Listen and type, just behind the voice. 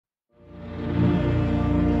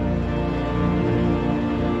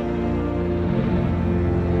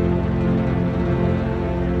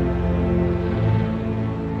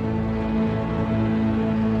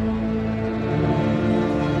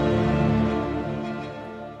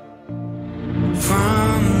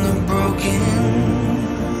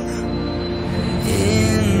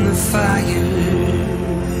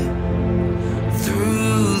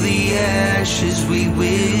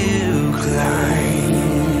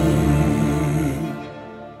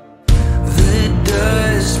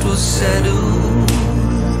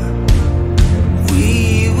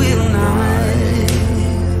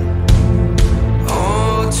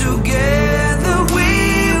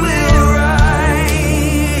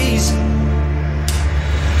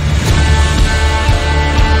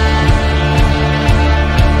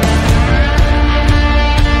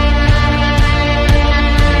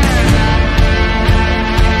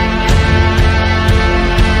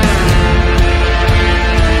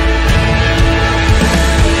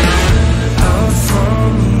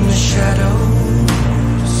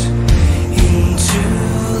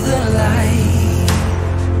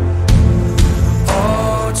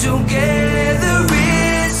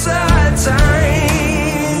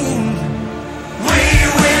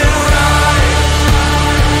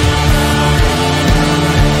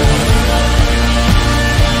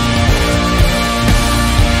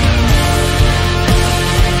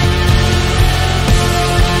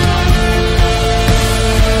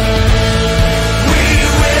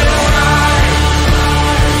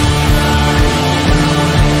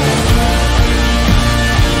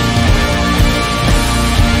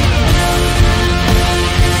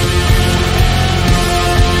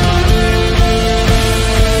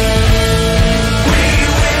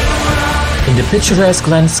picturesque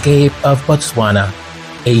landscape of Botswana,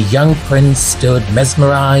 a young prince stood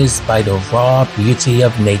mesmerized by the raw beauty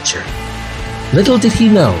of nature. Little did he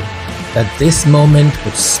know that this moment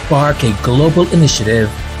would spark a global initiative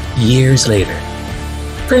years later.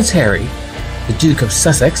 Prince Harry, the Duke of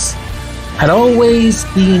Sussex, had always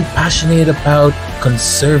been passionate about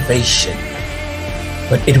conservation.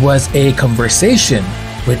 But it was a conversation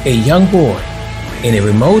with a young boy in a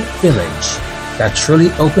remote village that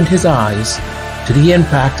truly opened his eyes to the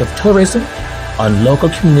impact of tourism on local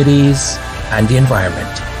communities and the environment.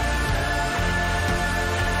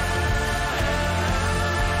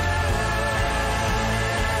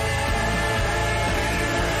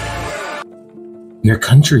 "Your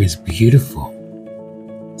country is beautiful,"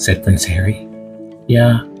 said Prince Harry.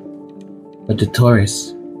 "Yeah, but the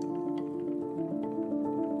tourists,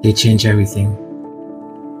 they change everything,"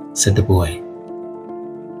 said the boy.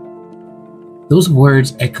 Those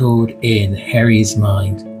words echoed in Harry's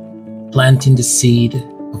mind, planting the seed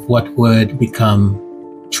of what would become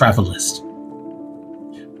Travalyst.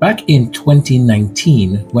 Back in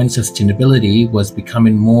 2019, when sustainability was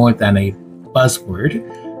becoming more than a buzzword,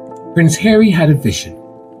 Prince Harry had a vision.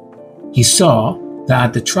 He saw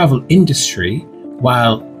that the travel industry,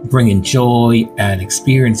 while bringing joy and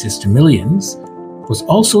experiences to millions, was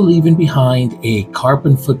also leaving behind a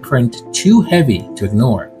carbon footprint too heavy to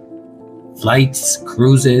ignore. Flights,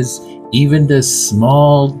 cruises, even the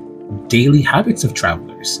small daily habits of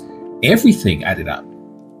travelers, everything added up.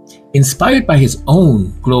 Inspired by his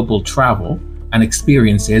own global travel and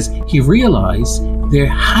experiences, he realized there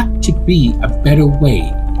had to be a better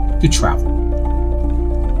way to travel.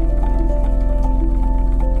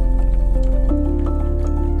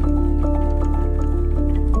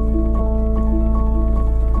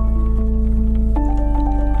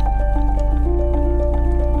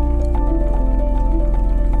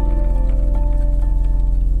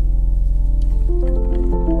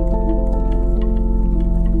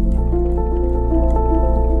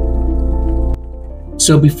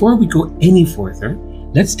 So before we go any further,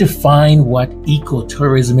 let's define what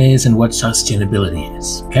ecotourism is and what sustainability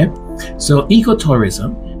is, okay? So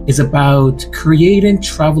ecotourism is about creating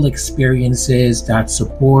travel experiences that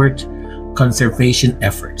support conservation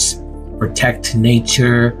efforts, protect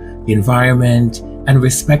nature, the environment, and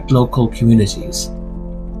respect local communities.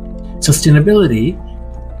 Sustainability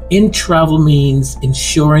in travel means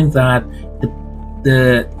ensuring that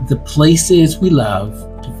the places we love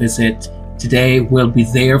to visit today will be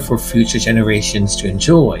there for future generations to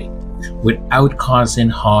enjoy without causing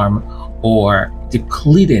harm or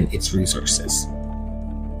depleting its resources.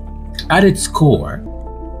 At its core,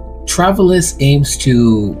 Travalyst aims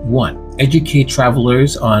to 1. Educate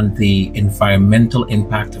travelers on the environmental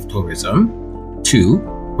impact of tourism, 2.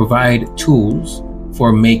 Provide tools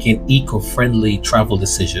for making eco-friendly travel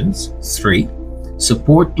decisions, 3.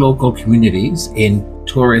 Support local communities in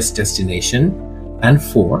tourist destination, and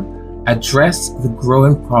 4. Address the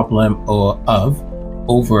growing problem of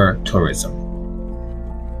over-tourism.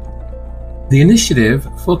 The initiative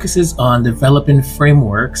focuses on developing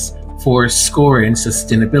frameworks for scoring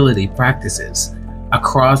sustainability practices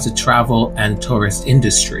across the travel and tourist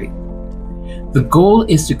industry. The goal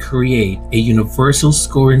is to create a universal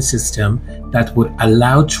scoring system that would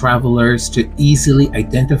allow travelers to easily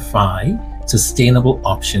identify sustainable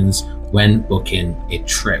options when booking a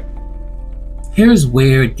trip. Here's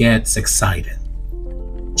where it gets exciting.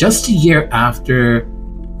 Just a year after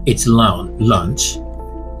its launch,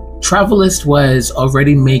 Travalyst was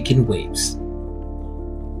already making waves.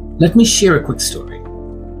 Let me share a quick story.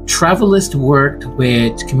 Travalyst worked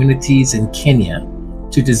with communities in Kenya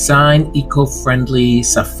to design eco-friendly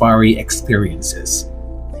safari experiences.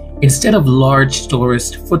 Instead of large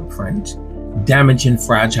tourist footprint damaging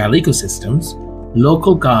fragile ecosystems,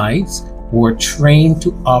 local guides were trained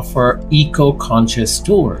to offer eco-conscious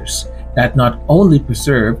tours that not only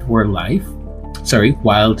preserved wildlife,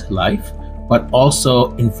 but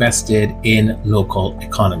also invested in local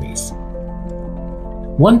economies.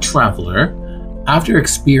 One traveler, after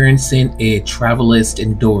experiencing a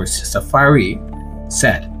Travalyst-endorsed safari,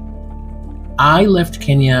 said, "I left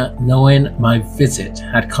Kenya knowing my visit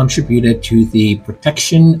had contributed to the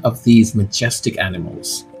protection of these majestic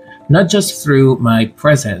animals, not just through my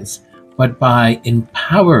presence, but by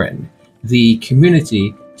empowering the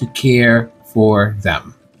community to care for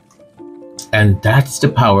them." And that's the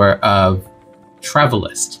power of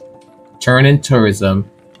Travalyst, turning tourism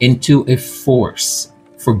into a force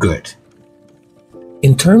for good.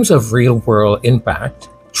 In terms of real-world impact,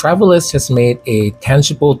 Travalyst has made a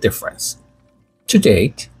tangible difference. To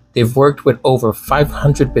date, they've worked with over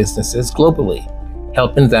 500 businesses globally,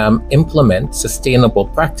 helping them implement sustainable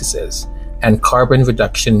practices and carbon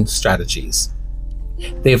reduction strategies.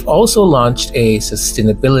 They've also launched a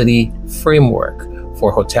sustainability framework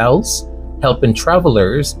for hotels, helping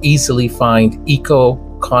travelers easily find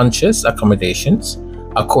eco-conscious accommodations.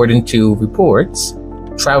 According to reports,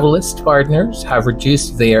 Travalyst partners have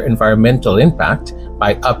reduced their environmental impact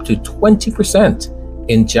by up to 20%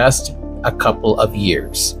 in just a couple of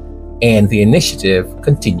years, and the initiative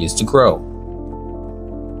continues to grow.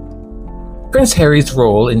 Prince Harry's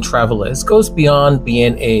role in Travalyst goes beyond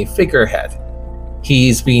being a figurehead.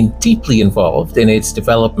 He's been deeply involved in its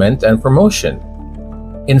development and promotion.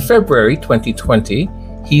 In February 2020,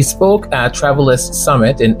 he spoke at Travalyst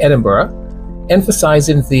Summit in Edinburgh,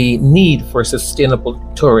 emphasizing the need for sustainable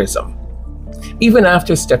tourism. Even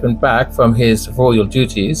after stepping back from his royal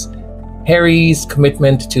duties, Harry's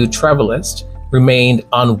commitment to Travalyst remained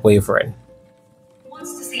unwavering. He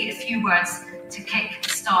wants to say a few words to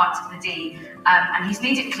kick-start the day, and he's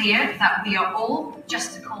made it clear that we are all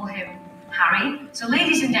just to call him Harry. So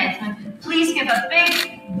ladies and gentlemen, please give a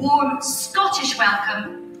big, warm Scottish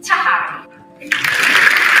welcome to Harry.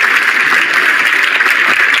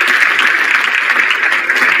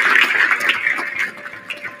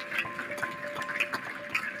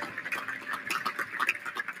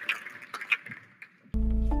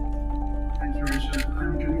 Thank you, Richard,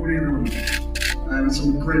 and good morning, everyone. It's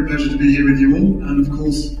a great pleasure to be here with you all, and of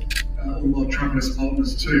course, all of our Travalyst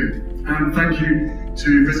partners too. And thank you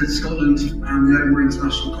to Visit Scotland and the Edinburgh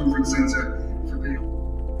International Conference Centre for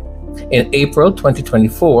the... In April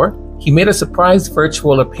 2024, he made a surprise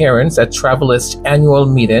virtual appearance at Travalyst annual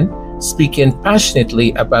meeting, speaking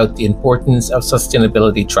passionately about the importance of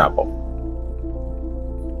sustainability travel.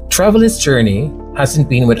 Travalyst journey hasn't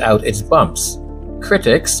been without its bumps.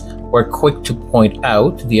 Critics were quick to point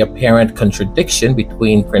out the apparent contradiction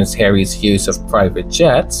between Prince Harry's use of private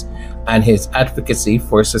jets and his advocacy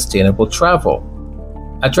for sustainable travel.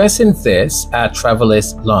 Addressing this at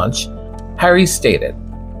Travalyst launch, Harry stated,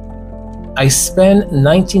 "I spend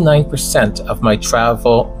 99% of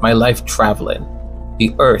my life traveling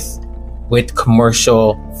the earth with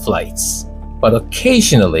commercial flights, but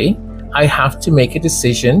occasionally I have to make a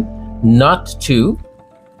decision not to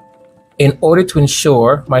in order to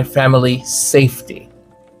ensure my family's safety."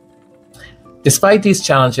 Despite these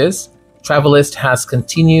challenges, Travalyst has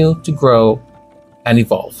continued to grow and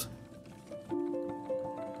evolve.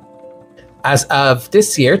 As of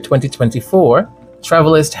this year, 2024,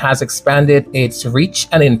 Travalyst has expanded its reach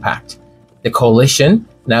and impact. The coalition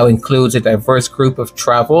now includes a diverse group of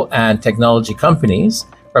travel and technology companies,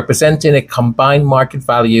 representing a combined market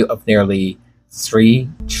value of nearly $3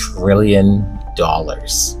 trillion.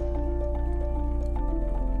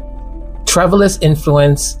 Travalyst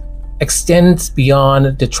influence extends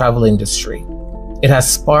beyond the travel industry. It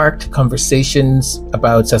has sparked conversations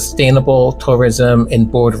about sustainable tourism in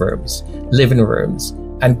boardrooms, living rooms,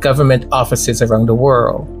 and government offices around the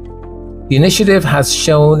world. The initiative has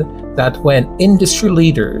shown that when industry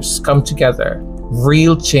leaders come together,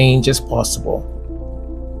 real change is possible.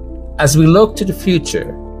 As we look to the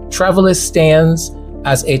future, Travalyst stands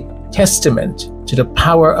as a testament to the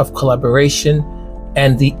power of collaboration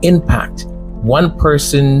and the impact one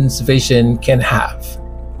person's vision can have.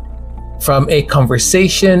 From a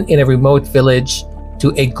conversation in a remote village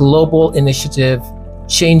to a global initiative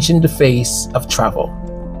changing the face of travel,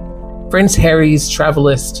 Prince Harry's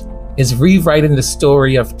Travalyst is rewriting the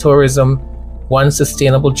story of tourism one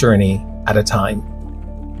sustainable journey at a time.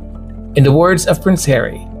 In the words of Prince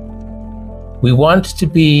Harry, "We want to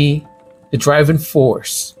be the driving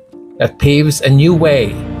force that paves a new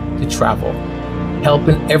way to travel,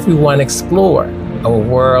 helping everyone explore our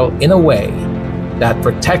world in a way that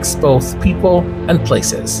protects both people and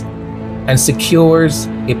places and secures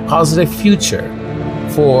a positive future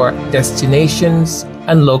for destinations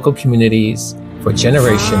and local communities for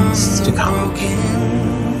generations to come."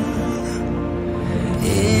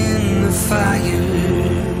 In the fire,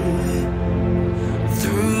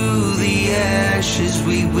 through the ashes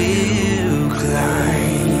we will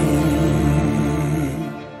climb.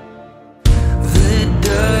 The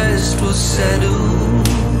dust will settle